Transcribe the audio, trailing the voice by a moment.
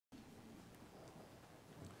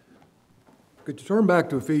Could you turn back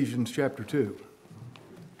to Ephesians chapter 2?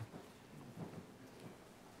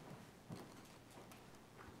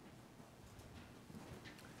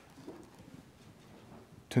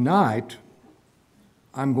 Tonight,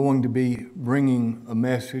 I'm going to be bringing a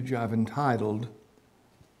message I've entitled,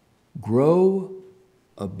 Grow,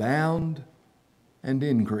 Abound, and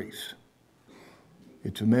Increase.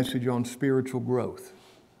 It's a message on spiritual growth.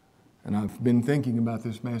 And I've been thinking about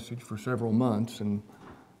this message for several months, and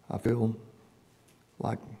I feel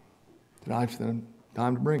like tonight's the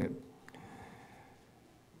time to bring it.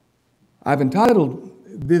 I've entitled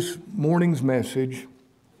this morning's message,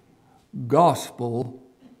 Gospel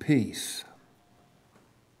Peace.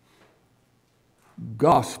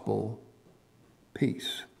 Gospel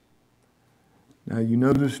Peace. Now, you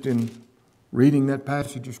noticed in reading that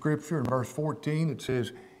passage of Scripture in verse 14, it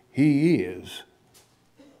says, He is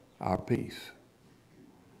our peace.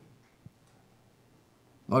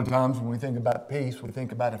 A lot of times when we think about peace, we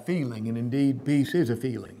think about a feeling, and indeed peace is a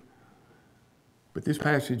feeling. But this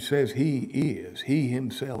passage says He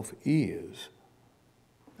Himself is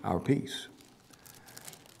our peace.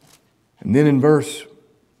 And then in verse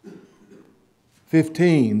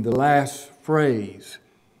 15, the last phrase,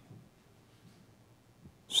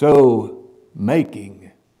 so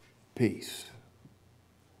making peace.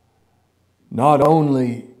 Not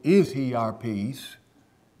only is He our peace,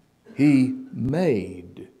 He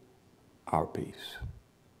made our peace.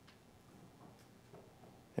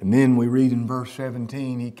 And then we read in verse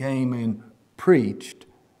 17, He came and preached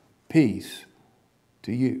peace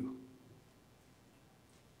to you.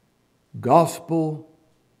 Gospel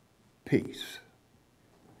peace.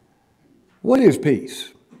 What is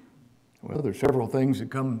peace? Well, there's several things that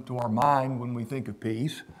come to our mind when we think of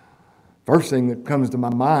peace. First thing that comes to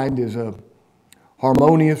my mind is a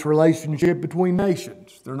harmonious relationship between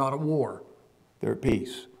nations. They're not at war. They're at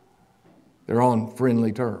peace. They're on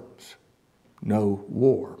friendly terms. No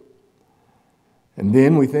war. And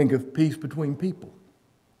then we think of peace between people.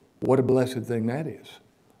 What a blessed thing that is.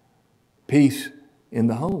 Peace in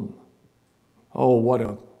the home. Oh, what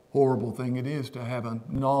a horrible thing it is to have a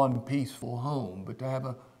non-peaceful home, but to have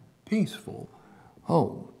a peaceful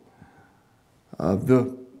home.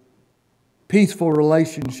 The peaceful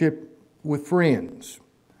relationship with friends.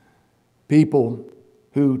 People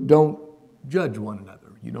who don't judge one another.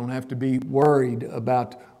 You don't have to be worried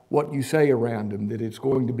about what you say around them, that it's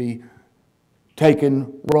going to be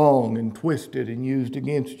taken wrong and twisted and used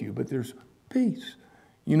against you. But there's peace.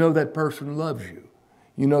 You know that person loves you.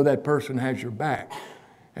 You know that person has your back.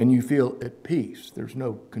 And you feel at peace. There's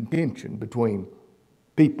no contention between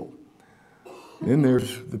people. Then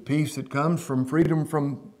there's the peace that comes from freedom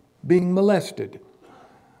from being molested.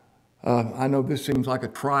 I know this seems like a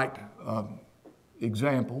trite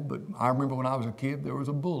example, but I remember when I was a kid, there was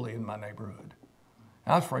a bully in my neighborhood.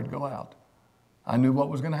 I was afraid to go out. I knew what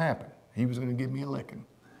was going to happen. He was going to give me a licking.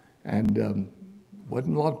 And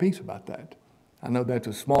wasn't a lot of peace about that. I know that's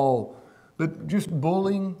a small, but just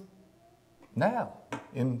bullying now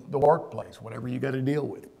in the workplace, whatever you got to deal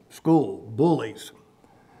with, school, bullies.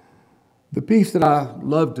 The peace that I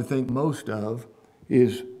love to think most of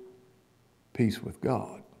is peace with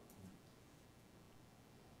God,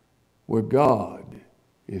 where God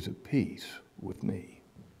is at peace with me.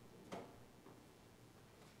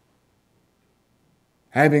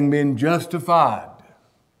 Having been justified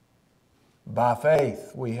by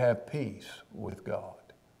faith, we have peace with God.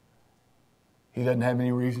 He doesn't have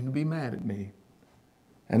any reason to be mad at me.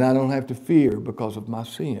 And I don't have to fear because of my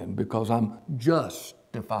sin, because I'm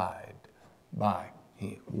justified by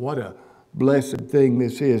Him. What a blessed thing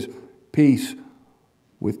this is, peace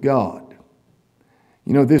with God.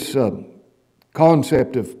 You know, this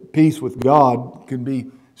concept of peace with God can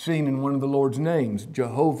be seen in one of the Lord's names,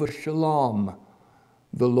 Jehovah Shalom,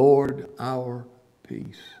 the Lord our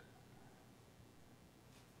peace.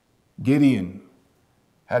 Gideon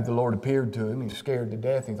had the Lord appeared to him. He's scared to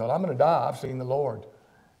death. He thought, I'm going to die. I've seen the Lord.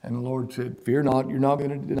 And the Lord said, fear not, you're not going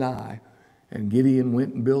to deny. And Gideon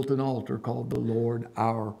went and built an altar called the Lord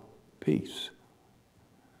our peace.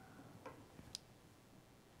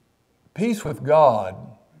 Peace with God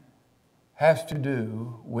has to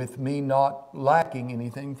do with me not lacking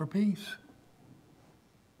anything for peace.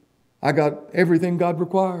 I got everything God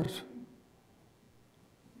requires.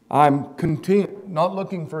 I'm content, not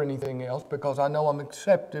looking for anything else, because I know I'm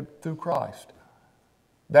accepted through Christ.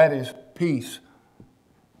 That is peace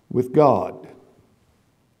with God.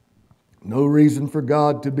 No reason for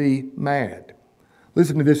God to be mad.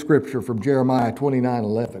 Listen to this scripture from Jeremiah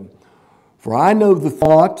 29:11. For I know the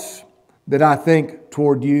thoughts that I think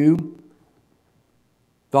toward you,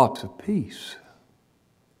 thoughts of peace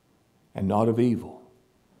and not of evil,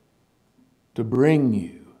 to bring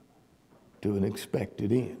you to an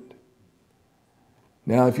expected end.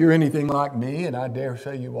 Now, if you're anything like me, and I dare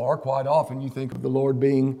say you are, quite often you think of the Lord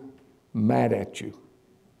being mad at you.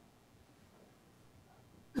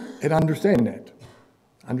 And I understand that.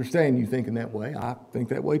 I understand you thinking that way. I think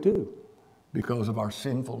that way too, because of our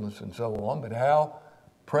sinfulness and so on. But how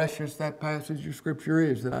precious that passage of Scripture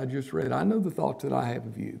is that I just read. I know the thoughts that I have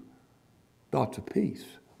of you, thoughts of peace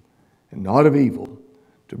and not of evil,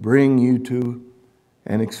 to bring you to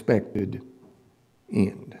an expected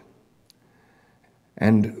end.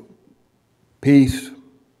 And peace,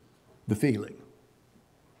 the feeling.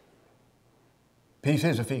 Peace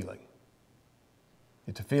is a feeling.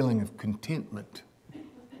 It's a feeling of contentment.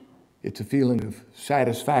 It's a feeling of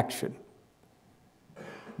satisfaction,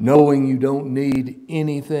 knowing you don't need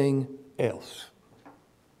anything else.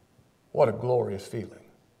 What a glorious feeling.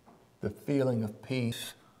 The feeling of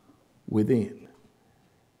peace within.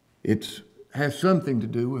 It has something to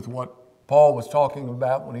do with what Paul was talking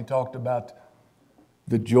about when he talked about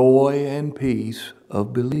the joy and peace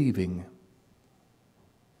of believing.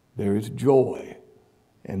 There is joy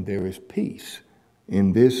and there is peace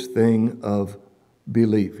in this thing of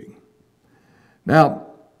believing. Now,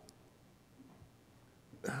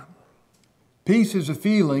 peace is a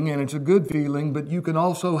feeling, and it's a good feeling, but you can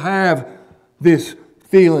also have this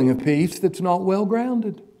feeling of peace that's not well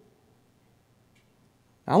grounded.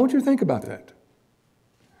 I want you to think about that.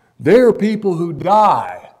 There are people who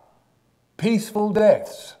die peaceful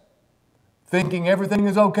deaths, thinking everything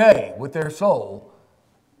is okay with their soul,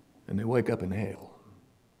 and they wake up in hell.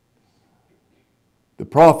 The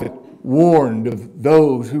prophet warned of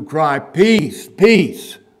those who cry, "Peace,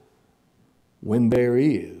 peace," when there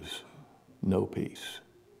is no peace.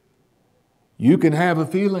 You can have a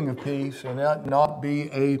feeling of peace and that not be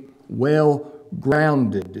a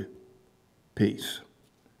well-grounded peace.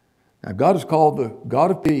 Now, God is called the God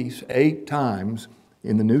of peace 8 times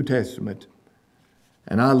in the New Testament.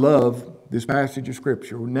 And I love this passage of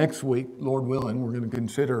Scripture. Next week, Lord willing, we're going to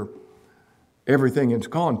consider everything in its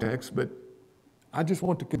context, but I just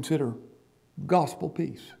want to consider gospel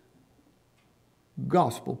peace.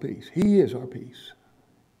 Gospel peace. He is our peace.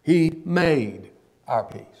 He made our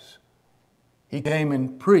peace. He came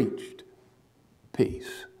and preached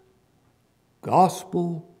peace.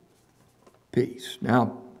 Gospel peace.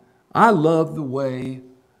 Now, I love the way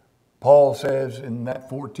Paul says in that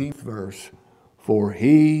 14th verse, "For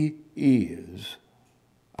He is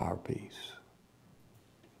our peace."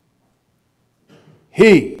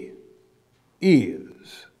 He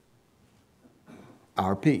is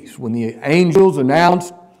our peace. When the angels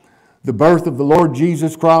announced the birth of the Lord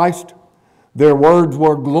Jesus Christ, their words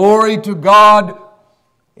were, "Glory to God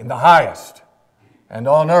in the highest, and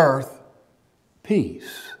on earth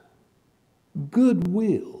peace,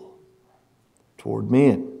 goodwill toward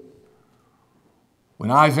men." When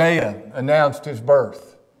Isaiah announced his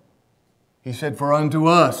birth, he said, "For unto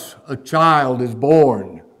us a child is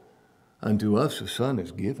born, unto us a son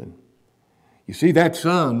is given." You see, that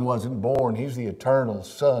son wasn't born. He's the eternal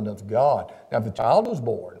Son of God. Now, the child was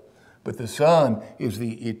born, but the Son is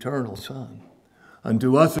the eternal Son.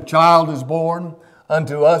 Unto us a child is born,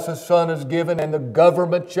 unto us a son is given, and the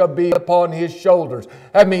government shall be upon his shoulders.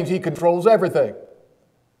 That means he controls everything.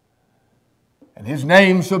 And his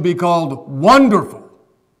name shall be called Wonderful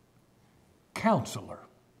Counselor.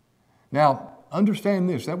 Now, understand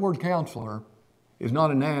this. That word counselor is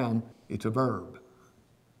not a noun, it's a verb.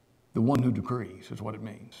 The one who decrees is what it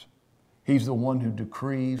means. He's the one who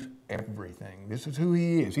decrees everything. This is who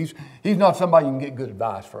he is. He's not somebody you can get good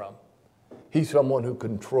advice from. He's someone who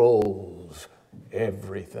controls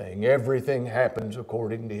everything. Everything happens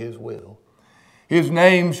according to his will. His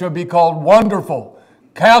name shall be called Wonderful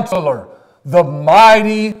Counselor, the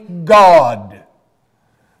Mighty God,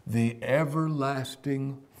 the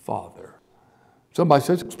Everlasting Father. Somebody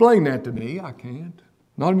says, "Explain that to me." I can't.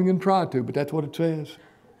 Not even going to try to, but that's what it says.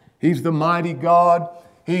 He's the mighty God.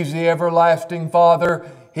 He's the everlasting Father.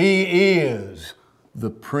 He is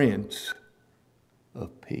the Prince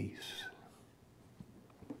of Peace.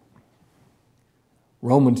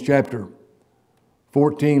 Romans chapter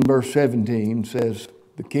 14, verse 17 says,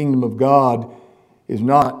 "The kingdom of God is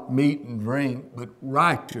not meat and drink, but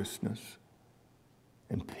righteousness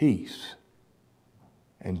and peace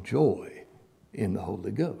and joy in the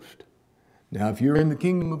Holy Ghost." Now, if you're in the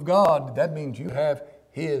kingdom of God, that means you have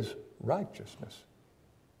His righteousness.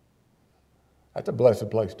 That's a blessed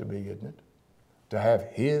place to be, isn't it? To have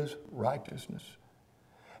His righteousness.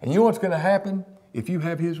 And you know what's going to happen if you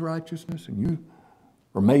have His righteousness and you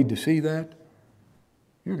are made to see that?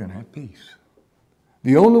 You're going to have peace.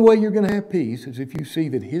 The only way you're going to have peace is if you see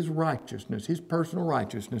that His righteousness, His personal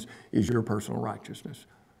righteousness, is your personal righteousness.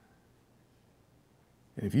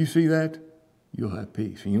 And if you see that, you'll have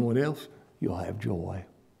peace. And you know what else? You'll have joy.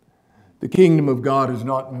 The kingdom of God is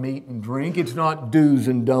not meat and drink. It's not do's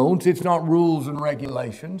and don'ts. It's not rules and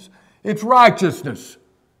regulations. It's righteousness.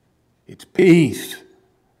 It's peace.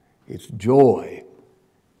 It's joy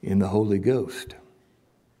in the Holy Ghost.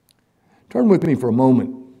 Turn with me for a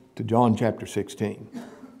moment to John chapter 16.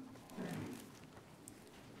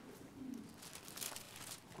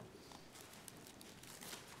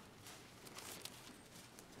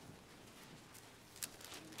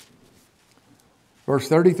 Verse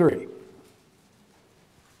 33.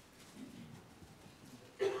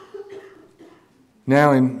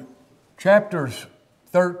 Now in chapters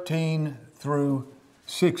 13 through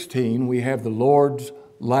 16, we have the Lord's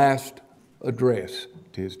last address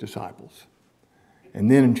to His disciples. And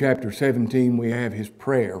then in chapter 17, we have His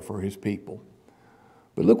prayer for His people.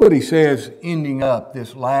 But look what He says ending up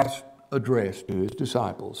this last address to His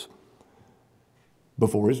disciples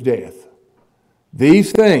before His death.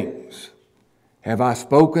 These things have I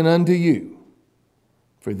spoken unto you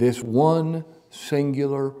for this one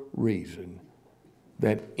singular reason,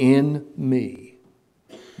 that in me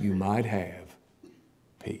you might have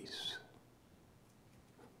peace.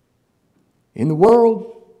 In the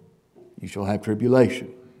world you shall have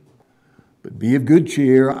tribulation, but be of good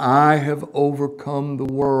cheer. I have overcome the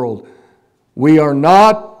world. We are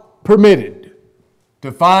not permitted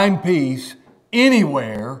to find peace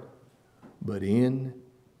anywhere but in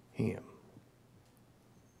Him.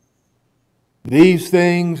 These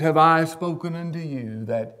things have I spoken unto you,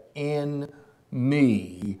 that in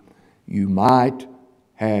me you might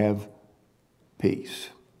have peace.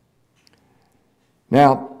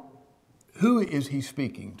 Now, who is He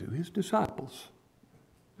speaking to? His disciples.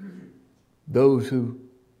 Those who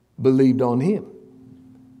believed on Him.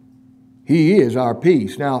 He is our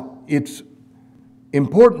peace. Now, it's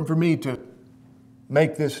important for me to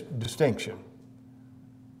make this distinction.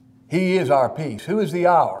 He is our peace. Who is the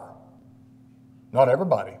our? Not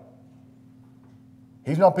everybody.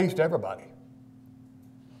 He's not peace to everybody.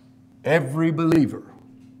 Every believer,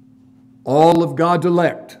 all of God's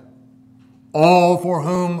elect, all for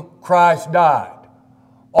whom Christ died,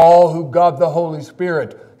 all who God the Holy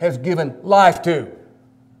Spirit has given life to,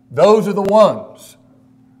 those are the ones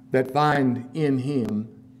that find in Him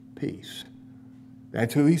peace.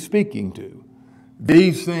 That's who He's speaking to.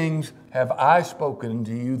 These things have I spoken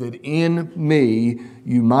to you, that in me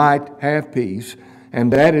you might have peace.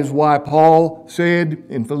 And that is why Paul said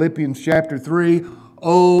in Philippians chapter 3,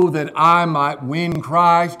 oh, that I might win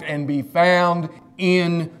Christ and be found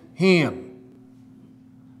in Him.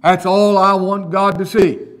 That's all I want God to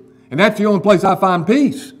see. And that's the only place I find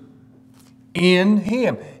peace. In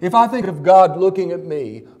Him. If I think of God looking at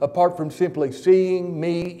me, apart from simply seeing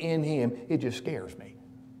me in Him, it just scares me.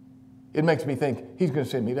 It makes me think He's going to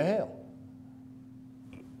send me to hell.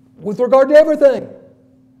 With regard to everything,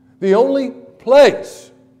 the only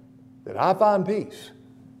place that I find peace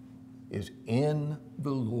is in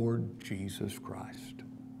the Lord Jesus Christ.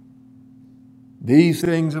 These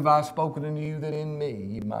things have I spoken unto you, that in me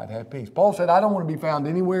you might have peace. Paul said, I don't want to be found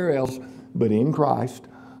anywhere else but in Christ,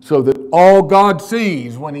 so that all God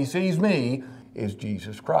sees when He sees me is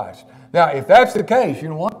Jesus Christ. Now, if that's the case, you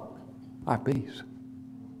know what? I have peace.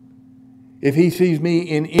 If He sees me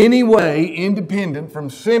in any way independent from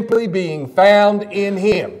simply being found in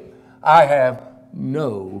Him, I have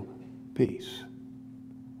no peace.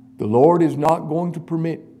 The Lord is not going to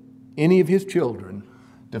permit any of His children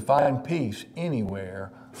to find peace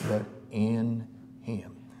anywhere but in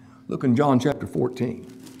Him. Look in John chapter 14,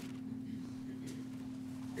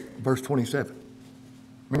 verse 27.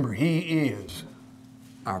 Remember, He is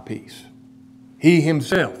our peace. He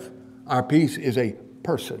Himself, our peace, is a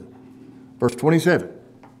person. Verse 27.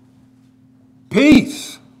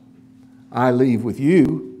 Peace I leave with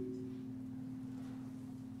you.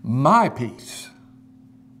 My peace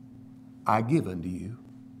I give unto you.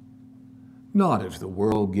 Not as the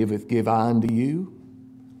world giveth, give I unto you.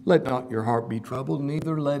 Let not your heart be troubled,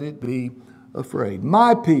 neither let it be afraid.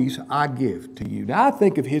 My peace I give to you. Now I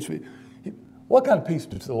think of His... What kind of peace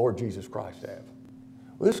does the Lord Jesus Christ have?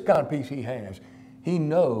 Well, this kind of peace He has. He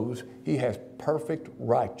knows He has perfect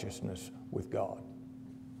righteousness with God.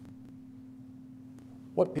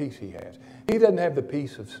 What peace He has. He doesn't have the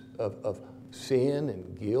peace of sin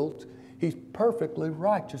and guilt. He's perfectly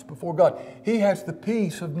righteous before God. He has the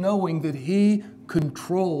peace of knowing that He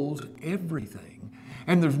controls everything.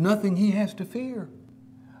 And there's nothing He has to fear.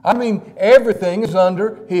 I mean, everything is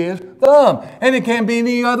under His thumb. And it can't be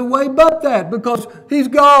any other way but that, because He's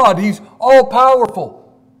God. He's all-powerful.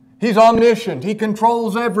 He's omniscient. He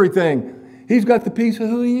controls everything. He's got the peace of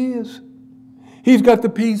who He is. He's got the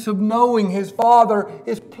peace of knowing His Father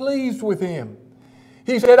is pleased with Him.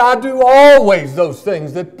 He said, I do always those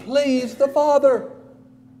things that please the Father.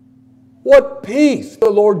 What peace the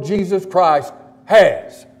Lord Jesus Christ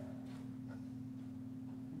has.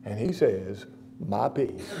 And He says, my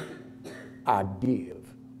peace I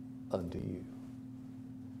give unto you.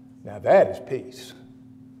 Now that is peace.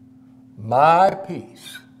 My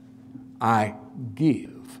peace I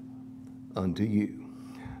give unto you.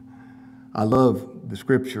 I love the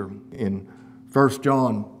scripture in 1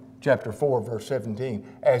 John chapter 4, verse 17.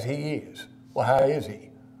 As He is. Well, how is He?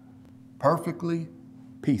 Perfectly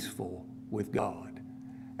peaceful with God.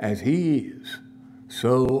 As He is,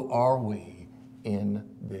 so are we in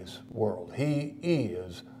this world. He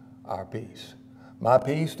is our peace. My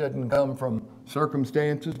peace doesn't come from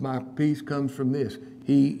circumstances. My peace comes from this.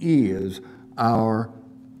 He is our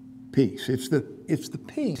peace. It's the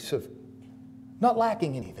peace of not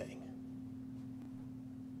lacking anything.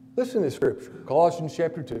 Listen to this scripture. Colossians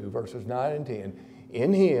chapter 2, verses 9 and 10.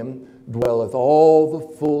 In Him dwelleth all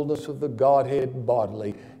the fullness of the Godhead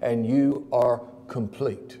bodily, and you are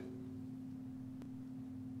complete.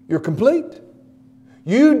 You're complete.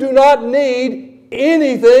 You do not need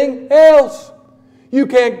anything else. You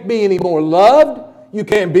can't be any more loved. You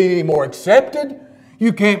can't be any more accepted.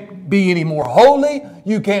 You can't be any more holy.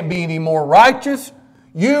 You can't be any more righteous.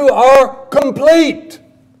 You are complete.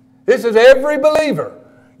 This is every believer.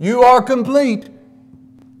 You are complete.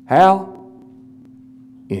 How?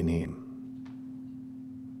 In Him.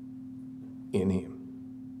 In Him.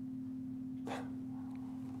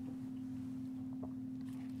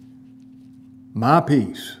 My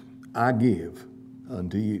peace I give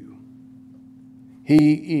unto you.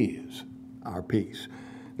 He is our peace.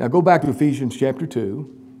 Now go back to Ephesians chapter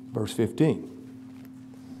 2, verse 15.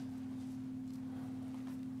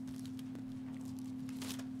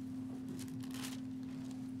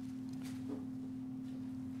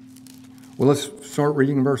 Well, let's start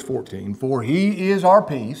reading in verse 14. For He is our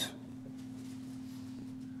peace,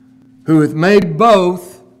 who hath made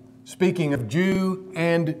both, speaking of Jew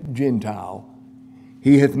and Gentile,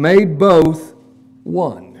 He hath made both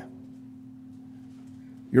one.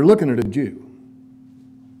 You're looking at a Jew,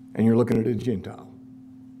 and you're looking at a Gentile.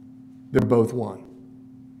 They're both one.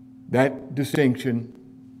 That distinction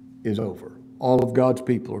is over. All of God's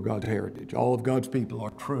people are God's heritage. All of God's people are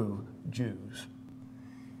true Jews.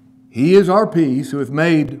 He is our peace, who hath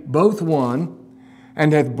made both one,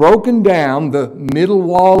 and hath broken down the middle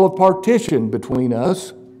wall of partition between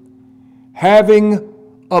us, having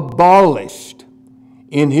abolished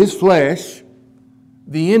in His flesh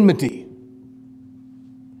the enmity,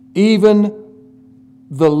 even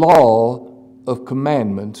the law of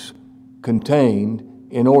commandments contained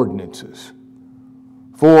in ordinances,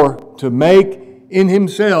 for to make in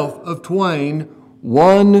Himself of twain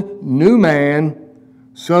one new man,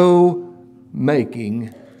 so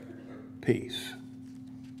making peace.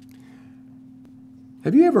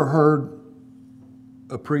 Have you ever heard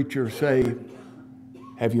a preacher say,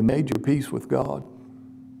 have you made your peace with God?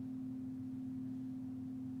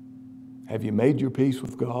 Have you made your peace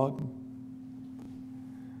with God?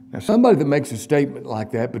 Now, somebody that makes a statement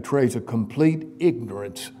like that betrays a complete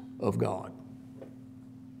ignorance of God.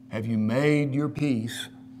 Have you made your peace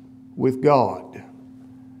with God?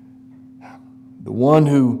 The one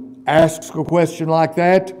who asks a question like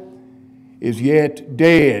that is yet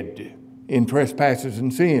dead in trespasses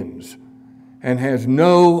and sins and has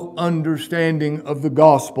no understanding of the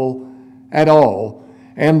gospel at all.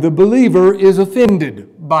 And the believer is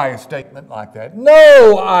offended by a statement like that.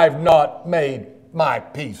 No, I've not made my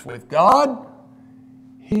peace with God.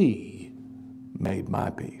 He made my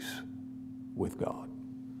peace with God.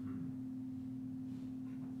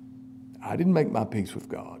 I didn't make my peace with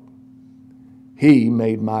God. He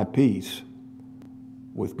made my peace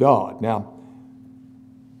with God. Now,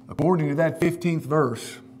 according to that 15th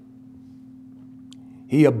verse,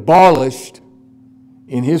 He abolished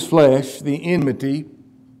in His flesh the enmity,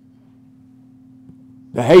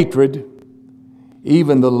 the hatred,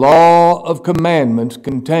 even the law of commandments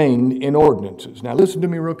contained in ordinances. Now listen to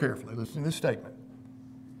me real carefully. Listen to this statement.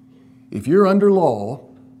 If you're under law,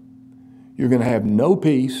 you're going to have no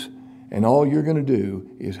peace, and all you're going to do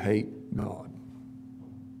is hate God.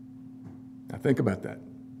 Now think about that.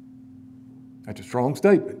 That's a strong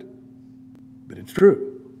statement, but it's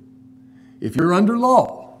true. If you're under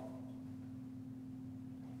law,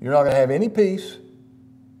 you're not going to have any peace,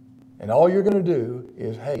 And all you're going to do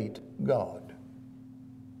is hate God.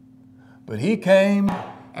 But He came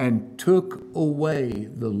and took away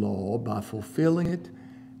the law by fulfilling it,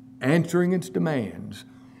 answering its demands.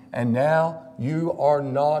 And now you are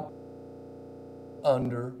not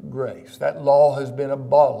under grace. That law has been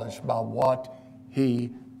abolished by what He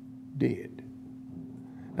did.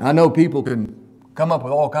 Now, I know people can come up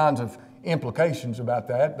with all kinds of implications about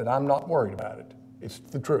that, but I'm not worried about it. It's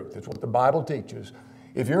the truth. It's what the Bible teaches.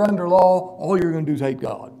 If you're under law, all you're going to do is hate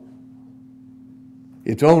God.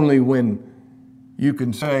 It's only when you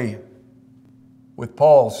can say with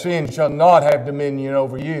Paul, sin shall not have dominion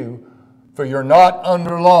over you, for you're not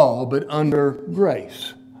under law, but under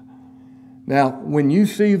grace. Now, when you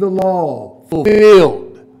see the law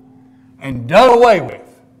fulfilled and done away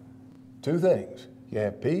with, two things. You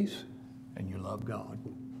have peace and you love God.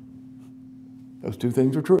 Those two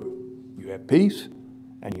things are true. You have peace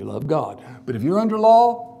and you love God. But if you're under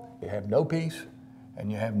law, you have no peace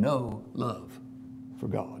and you have no love for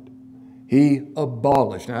God. He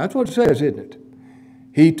abolished. Now, that's what it says, isn't it?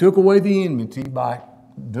 He took away the enmity by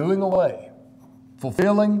doing away,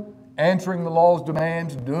 fulfilling, answering the law's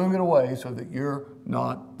demands, doing it away so that you're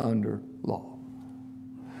not under law.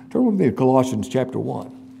 Turn with me to Colossians chapter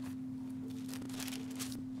 1.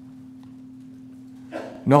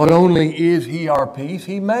 Not only is He our peace,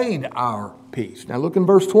 He made our peace. Now look in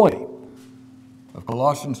verse 20 of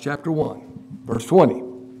Colossians chapter 1. Verse 20.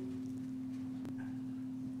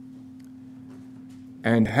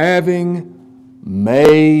 And having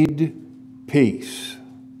made peace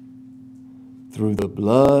through the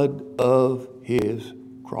blood of His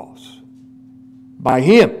cross, by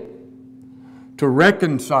Him to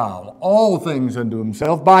reconcile all things unto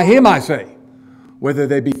Himself. By Him, I say, whether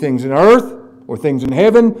they be things in earth or things in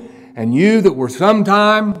heaven, and you that were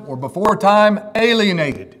sometime or before time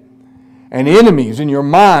alienated and enemies in your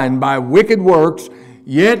mind by wicked works,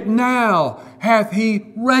 yet now hath He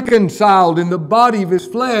reconciled in the body of His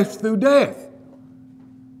flesh through death,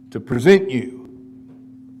 to present you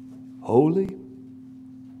holy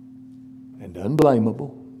and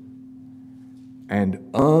unblameable and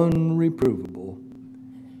unreprovable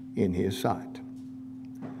in His sight.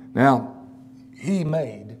 Now, He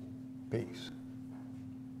made peace.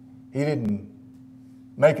 He didn't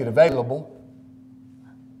make it available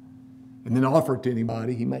and then offer it to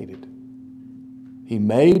anybody. He made it. He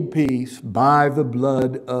made peace by the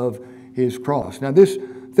blood of His cross. Now, this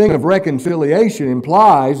thing of reconciliation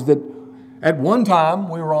implies that at one time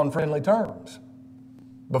we were on friendly terms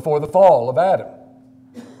before the fall of Adam.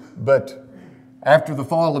 But after the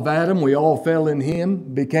fall of Adam, we all fell in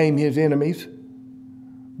Him, became His enemies,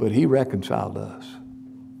 but He reconciled us.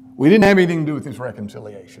 We didn't have anything to do with this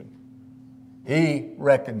reconciliation. He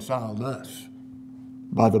reconciled us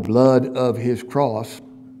by the blood of His cross,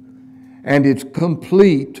 and it's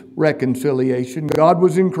complete reconciliation. God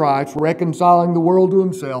was in Christ, reconciling the world to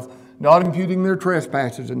Himself, not imputing their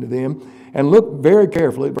trespasses unto them. And look very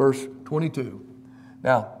carefully at verse 22.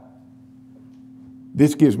 Now,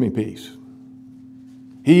 this gives me peace.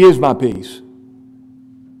 He is my peace.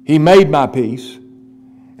 He made my peace.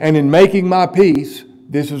 And in making my peace,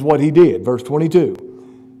 this is what He did. Verse 22.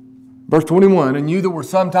 Verse 21, and you that were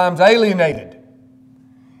sometimes alienated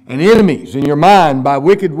and enemies in your mind by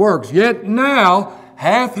wicked works, yet now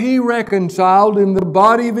hath He reconciled in the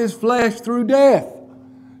body of His flesh through death,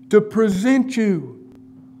 to present you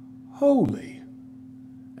holy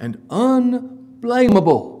and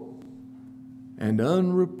unblameable and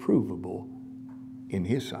unreprovable in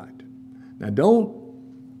His sight. Now don't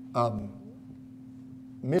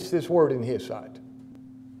miss this word, in His sight.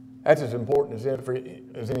 That's as important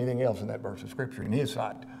as anything else in that verse of Scripture, in His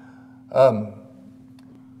sight.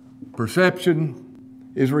 Perception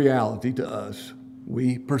is reality to us.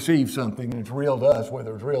 We perceive something and it's real to us,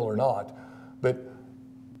 whether it's real or not. But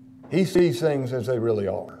He sees things as they really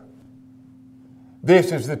are.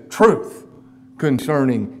 This is the truth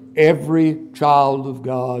concerning every child of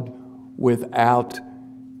God without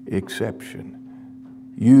exception.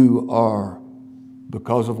 You are,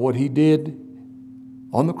 because of what He did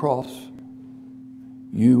on the cross,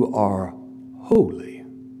 you are holy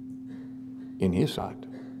in His sight.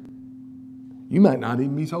 You might not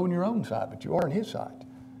even be so in your own sight, but you are in His sight.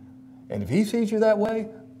 And if He sees you that way,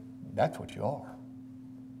 that's what you are.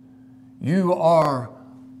 You are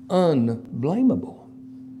unblameable.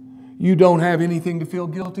 You don't have anything to feel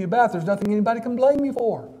guilty about. There's nothing anybody can blame you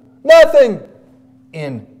for. Nothing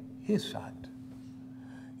in His sight.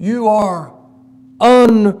 You are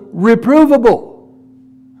unreprovable.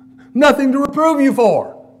 Nothing to reprove you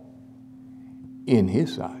for in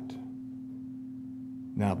His sight.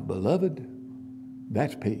 Now, beloved,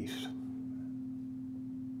 that's peace.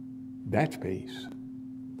 That's peace.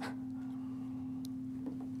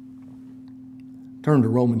 Turn to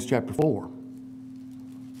Romans chapter 4.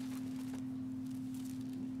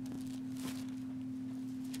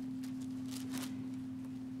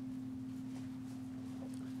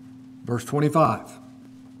 Verse 25.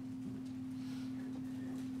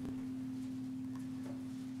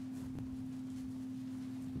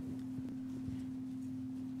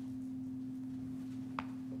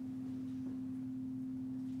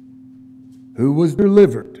 Who was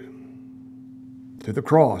delivered to the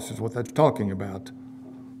cross is what that's talking about,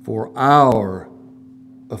 for our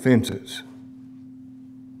offenses,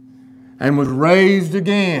 and was raised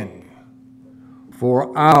again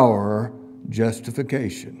for our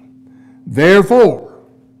justification. Therefore,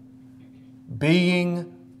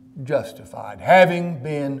 being justified, having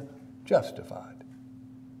been justified.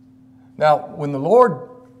 Now, when the Lord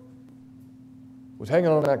was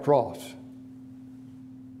hanging on that cross,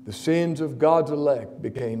 the sins of God's elect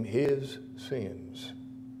became His sins,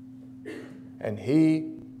 and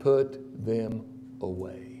He put them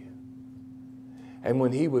away. And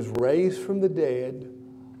when He was raised from the dead,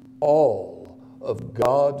 all of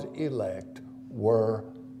God's elect were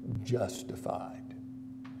justified.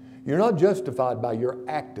 You're not justified by your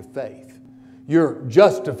act of faith. You're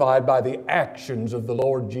justified by the actions of the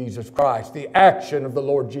Lord Jesus Christ, the action of the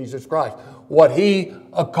Lord Jesus Christ, what He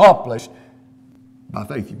accomplished. By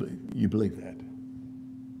faith, you believe that.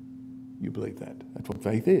 You believe that. That's what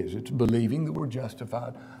faith is. It's believing that we're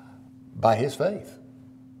justified by His faith.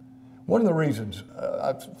 One of the reasons,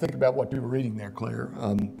 I think about what you were reading there, Claire.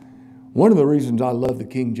 One of the reasons I love the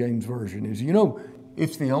King James Version is,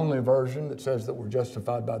 it's the only version that says that we're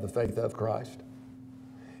justified by the faith of Christ.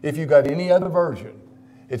 If you got any other version,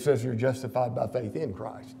 it says you're justified by faith in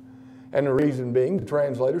Christ. And the reason being, the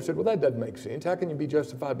translator said, well, that doesn't make sense. How can you be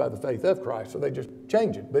justified by the faith of Christ? So they just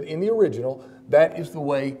change it. But in the original, that is the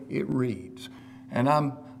way it reads. And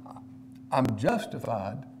I'm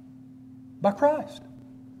justified by Christ.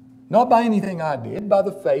 Not by anything I did, by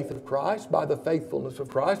the faith of Christ, by the faithfulness of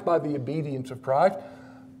Christ, by the obedience of Christ.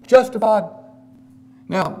 Justified.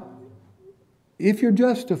 Now, if you're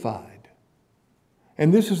justified,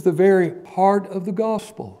 and this is the very heart of the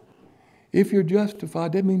gospel, if you're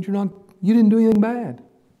justified, that means you didn't do anything bad.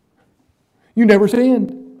 You never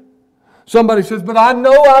sinned. Somebody says, but I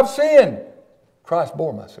know I've sinned. Christ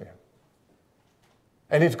bore my sin.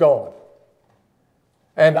 And it's gone.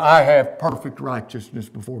 And I have perfect righteousness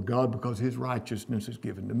before God because His righteousness is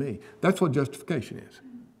given to me. That's what justification is.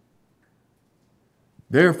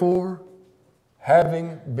 Therefore,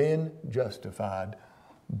 having been justified,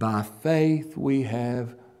 by faith we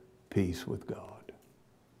have peace with God.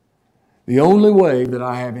 The only way that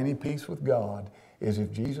I have any peace with God is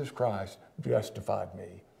if Jesus Christ justified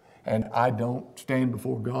me. And I don't stand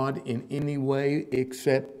before God in any way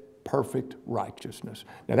except perfect righteousness.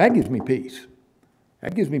 Now that gives me peace.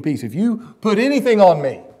 That gives me peace. If you put anything on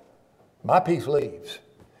me, my peace leaves.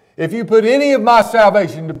 If you put any of my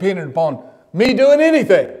salvation dependent upon me doing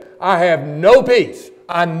anything, I have no peace.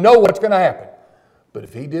 I know what's going to happen. But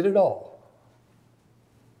if He did it all,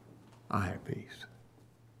 I have peace.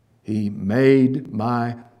 He made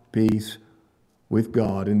my peace with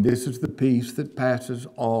God, and this is the peace that passes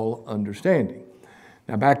all understanding.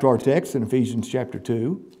 Now back to our text in Ephesians chapter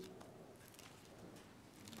 2.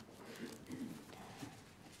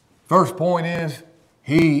 First point is,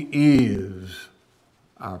 He is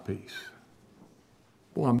our peace.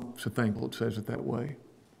 Boy, I'm so thankful it says it that way.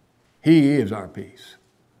 He is our peace.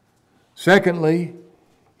 Secondly,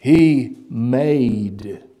 He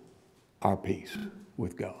made our peace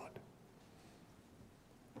with God.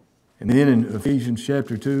 And then in Ephesians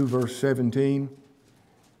chapter 2, verse 17,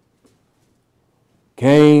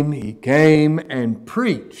 He came and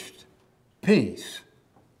preached peace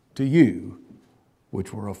to you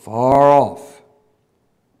which were afar off,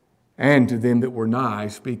 and to them that were nigh,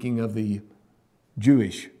 speaking of the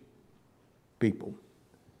Jewish people.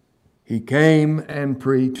 He came and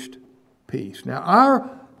preached peace. Now,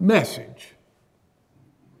 our message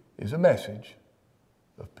is a message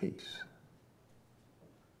of peace.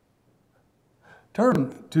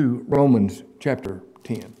 Turn to Romans chapter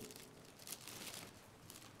 10.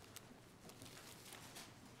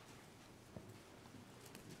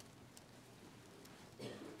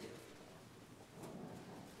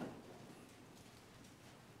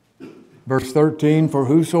 Verse 13, for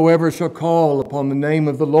whosoever shall call upon the name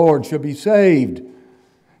of the Lord shall be saved.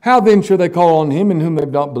 How then shall they call on Him in whom they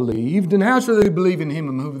have not believed? And how shall they believe in Him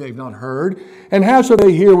in whom they have not heard? And how shall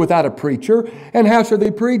they hear without a preacher? And how shall they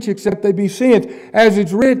preach except they be sent? As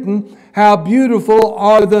it's written, how beautiful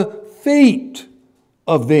are the feet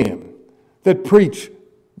of them that preach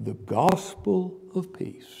the gospel of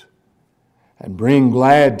peace and bring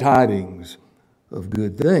glad tidings of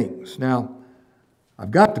good things. Now,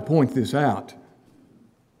 I've got to point this out.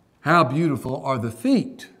 How beautiful are the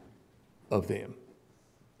feet of them.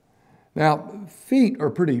 Now, feet are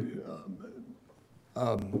pretty...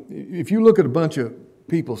 if you look at a bunch of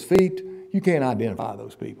people's feet, you can't identify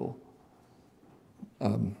those people.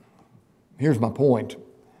 Here's my point.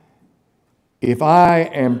 If I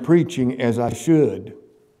am preaching as I should,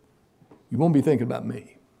 you won't be thinking about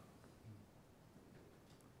me.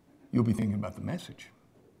 You'll be thinking about the message.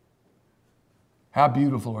 How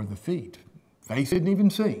beautiful are the feet? Face isn't even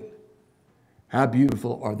seen. How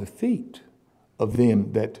beautiful are the feet of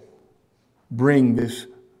them that bring this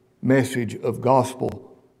message of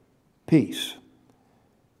gospel peace.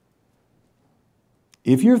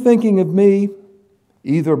 If you're thinking of me,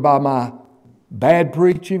 either by my bad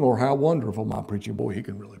preaching or how wonderful my preaching, boy, he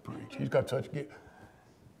can really preach. He's got such gift.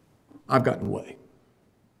 I've gotten away.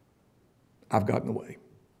 I've gotten away.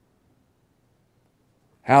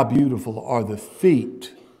 How beautiful are the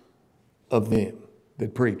feet of them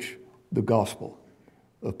that preach the gospel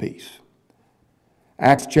of peace.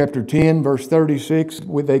 Acts chapter 10, verse 36,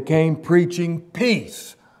 they came preaching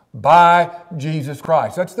peace by Jesus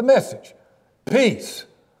Christ. That's the message. Peace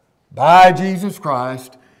by Jesus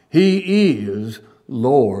Christ. He is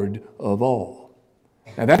Lord of all.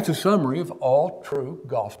 Now that's a summary of all true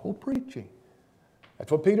gospel preaching.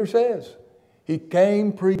 That's what Peter says. He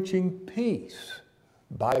came preaching peace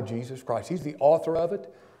by Jesus Christ. He's the author of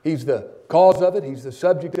it. He's the cause of it. He's the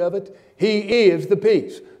subject of it. He is the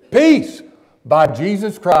peace. Peace by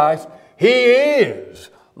Jesus Christ. He is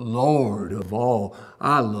Lord of all.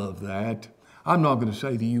 I love that. I'm not going to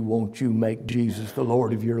say to you, won't you make Jesus the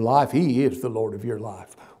Lord of your life? He is the Lord of your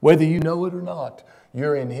life. Whether you know it or not,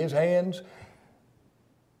 you're in His hands.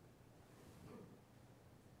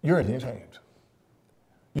 You're in His hands.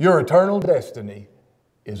 Your eternal destiny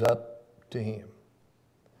is up to Him.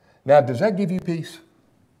 Now, does that give you peace?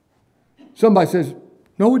 Somebody says,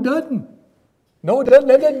 no, it doesn't. No, it doesn't.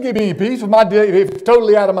 That doesn't give me any peace if it's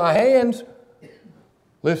totally out of my hands.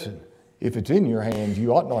 Listen, if it's in your hands,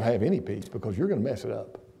 you ought not have any peace because you're going to mess it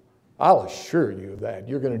up. I'll assure you of that.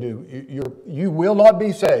 You will not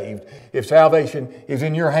be saved if salvation is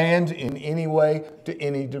in your hands in any way to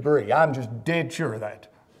any degree. I'm just dead sure of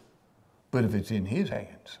that. But if it's in His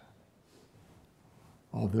hands,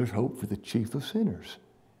 there's hope for the chief of sinners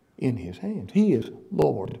in His hands. He is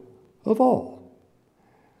Lord of all.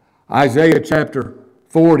 Isaiah chapter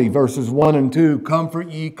 40, verses 1 and 2, comfort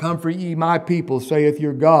ye my people, saith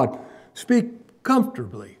your God. Speak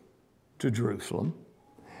comfortably to Jerusalem,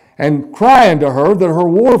 and cry unto her that her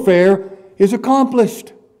warfare is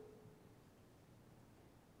accomplished.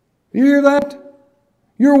 You hear that?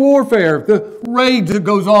 Your warfare, the rage that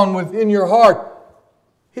goes on within your heart,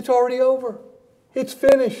 it's already over. It's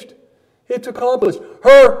finished. It's accomplished.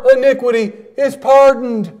 Her iniquity is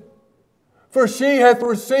pardoned. For she hath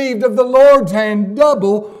received of the Lord's hand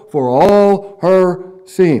double for all her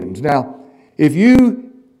sins. Now, if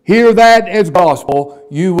you hear that as gospel,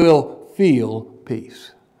 you will feel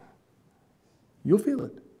peace. You'll feel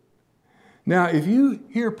it. Now, if you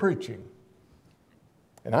hear preaching,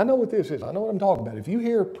 and I know what this is, I know what I'm talking about. If you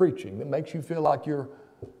hear preaching that makes you feel like you're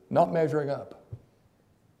not measuring up,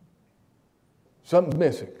 something's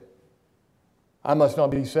missing. I must not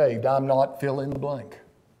be saved. I'm not fill in the blank.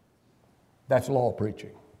 That's law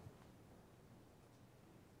preaching.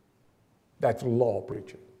 That's law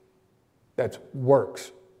preaching. That's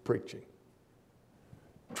works preaching.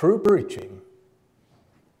 True preaching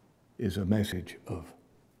is a message of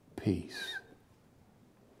peace.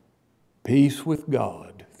 Peace with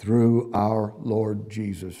God through our Lord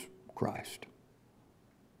Jesus Christ.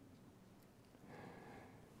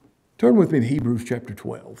 Turn with me to Hebrews chapter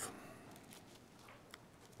 12.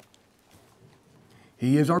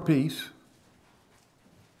 He is our peace.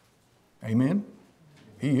 Amen?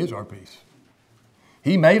 He is our peace.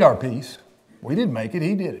 He made our peace. We didn't make it.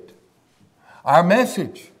 He did it. Our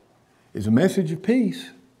message is a message of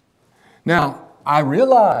peace. Now, I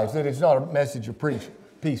realize that it's not a message of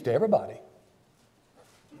peace to everybody.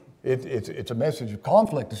 It's a message of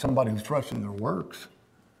conflict to somebody who's trusting their works.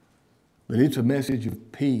 But it's a message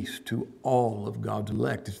of peace to all of God's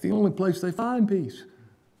elect. It's the only place they find peace.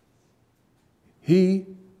 He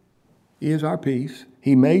is our peace.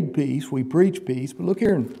 He made peace. We preach peace. But look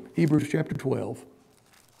here in Hebrews chapter 12.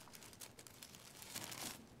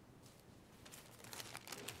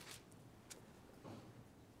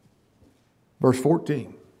 Verse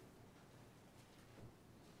 14.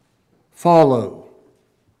 Follow,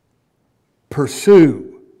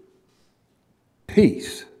 pursue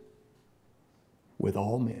peace with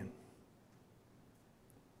all men.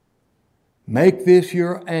 Make this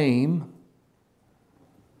your aim.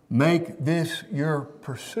 Make this your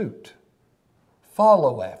pursuit.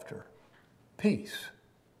 Follow after peace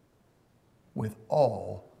with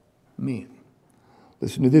all men.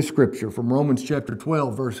 Listen to this scripture from Romans chapter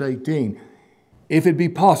 12, verse 18. If it be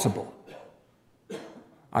possible,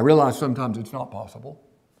 I realize sometimes it's not possible,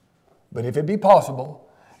 but if it be possible,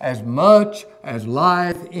 as much as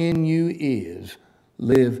life in you is,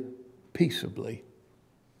 live peaceably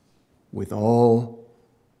with all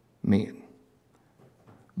men.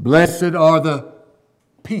 Blessed are the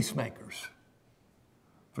peacemakers,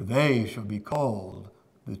 for they shall be called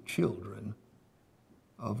the children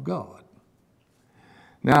of God.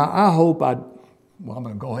 Now, I hope I'm going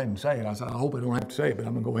to go ahead and say it. I hope I don't have to say it, but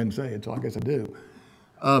I'm going to go ahead and say it, so I guess I do.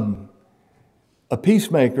 A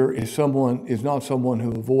peacemaker is not someone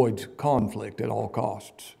who avoids conflict at all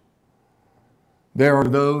costs. There are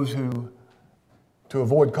those who, to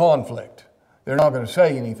avoid conflict, they're not going to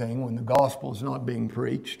say anything when the gospel is not being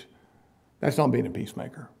preached. That's not being a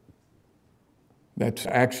peacemaker. That's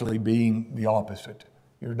actually being the opposite.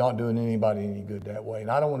 You're not doing anybody any good that way.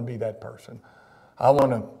 And I don't want to be that person. I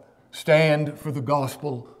want to stand for the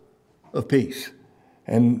gospel of peace.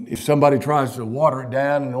 And if somebody tries to water it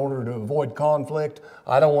down in order to avoid conflict,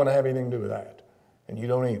 I don't want to have anything to do with that. And you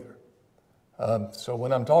don't either. So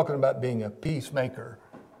when I'm talking about being a peacemaker,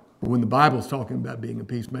 when the Bible's talking about being a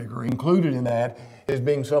peacemaker, included in that is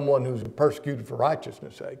being someone who's persecuted for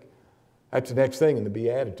righteousness' sake. That's the next thing in the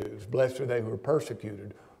Beatitudes. Blessed are they who are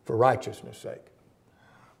persecuted for righteousness' sake.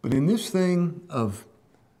 But in this thing of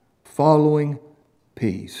following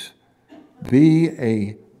peace, be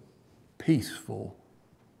a peaceful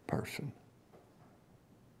person.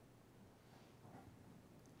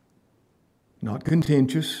 Not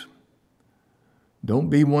contentious. Don't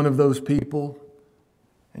be one of those people,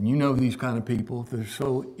 and you know these kind of people, they're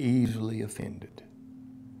so easily offended.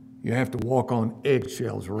 You have to walk on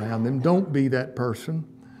eggshells around them. Don't be that person.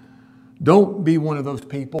 Don't be one of those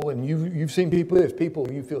people, and you've seen people, there's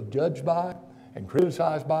people you feel judged by and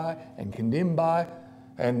criticized by and condemned by,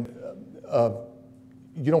 and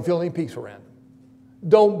you don't feel any peace around them.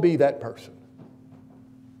 Don't be that person.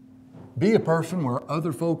 Be a person where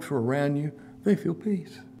other folks who are around you, they feel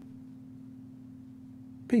peace.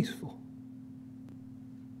 Peaceful.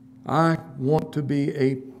 I want to be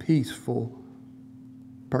a peaceful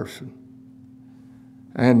person.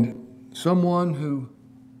 And someone who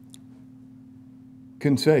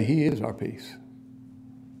can say he is our peace.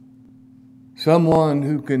 Someone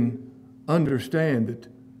who can understand that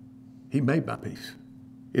he made my peace.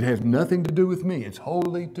 It has nothing to do with me. It's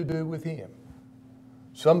wholly to do with him.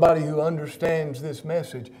 Somebody who understands this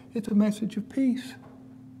message, it's a message of peace.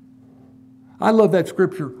 I love that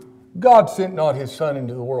scripture. God sent not his Son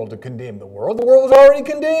into the world to condemn the world. The world was already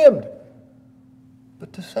condemned.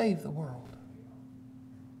 But to save the world.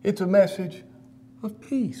 It's a message of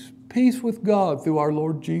peace. Peace with God through our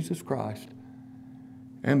Lord Jesus Christ.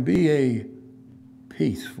 And be a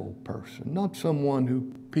peaceful person. Not someone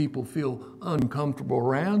who people feel uncomfortable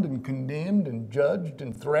around and condemned and judged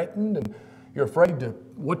and threatened, and you're afraid to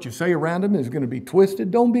what you say around them is going to be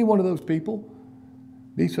twisted. Don't be one of those people.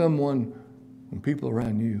 Be someone when people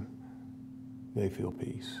around you, they feel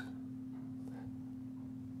peace.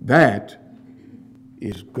 That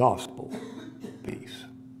is gospel peace.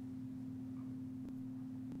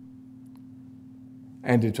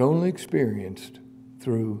 And it's only experienced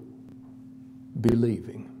through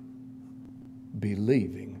believing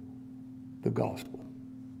the gospel.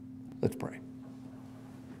 Let's pray.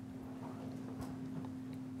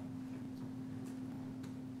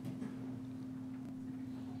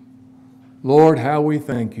 Lord, how we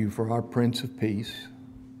thank you for our Prince of Peace.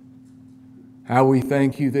 How we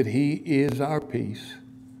thank you that he is our peace.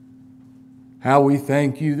 How we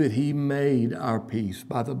thank you that he made our peace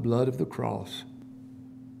by the blood of the cross.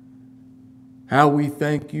 How we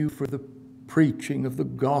thank you for the preaching of the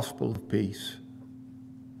gospel of peace.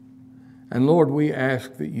 And Lord, we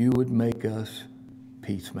ask that you would make us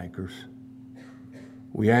peacemakers.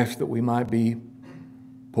 We ask that we might be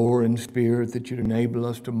poor in spirit, that you'd enable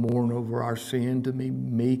us to mourn over our sin, to be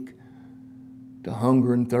meek, to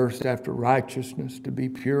hunger and thirst after righteousness, to be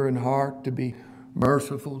pure in heart, to be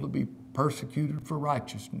merciful, to be persecuted for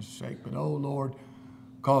righteousness' sake. But, oh Lord,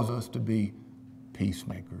 cause us to be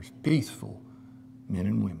peacemakers, peaceful men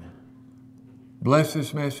and women. Bless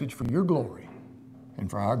this message for your glory and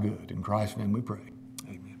for our good. In Christ's name we pray.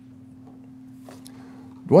 Amen.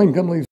 Dwayne, come lead.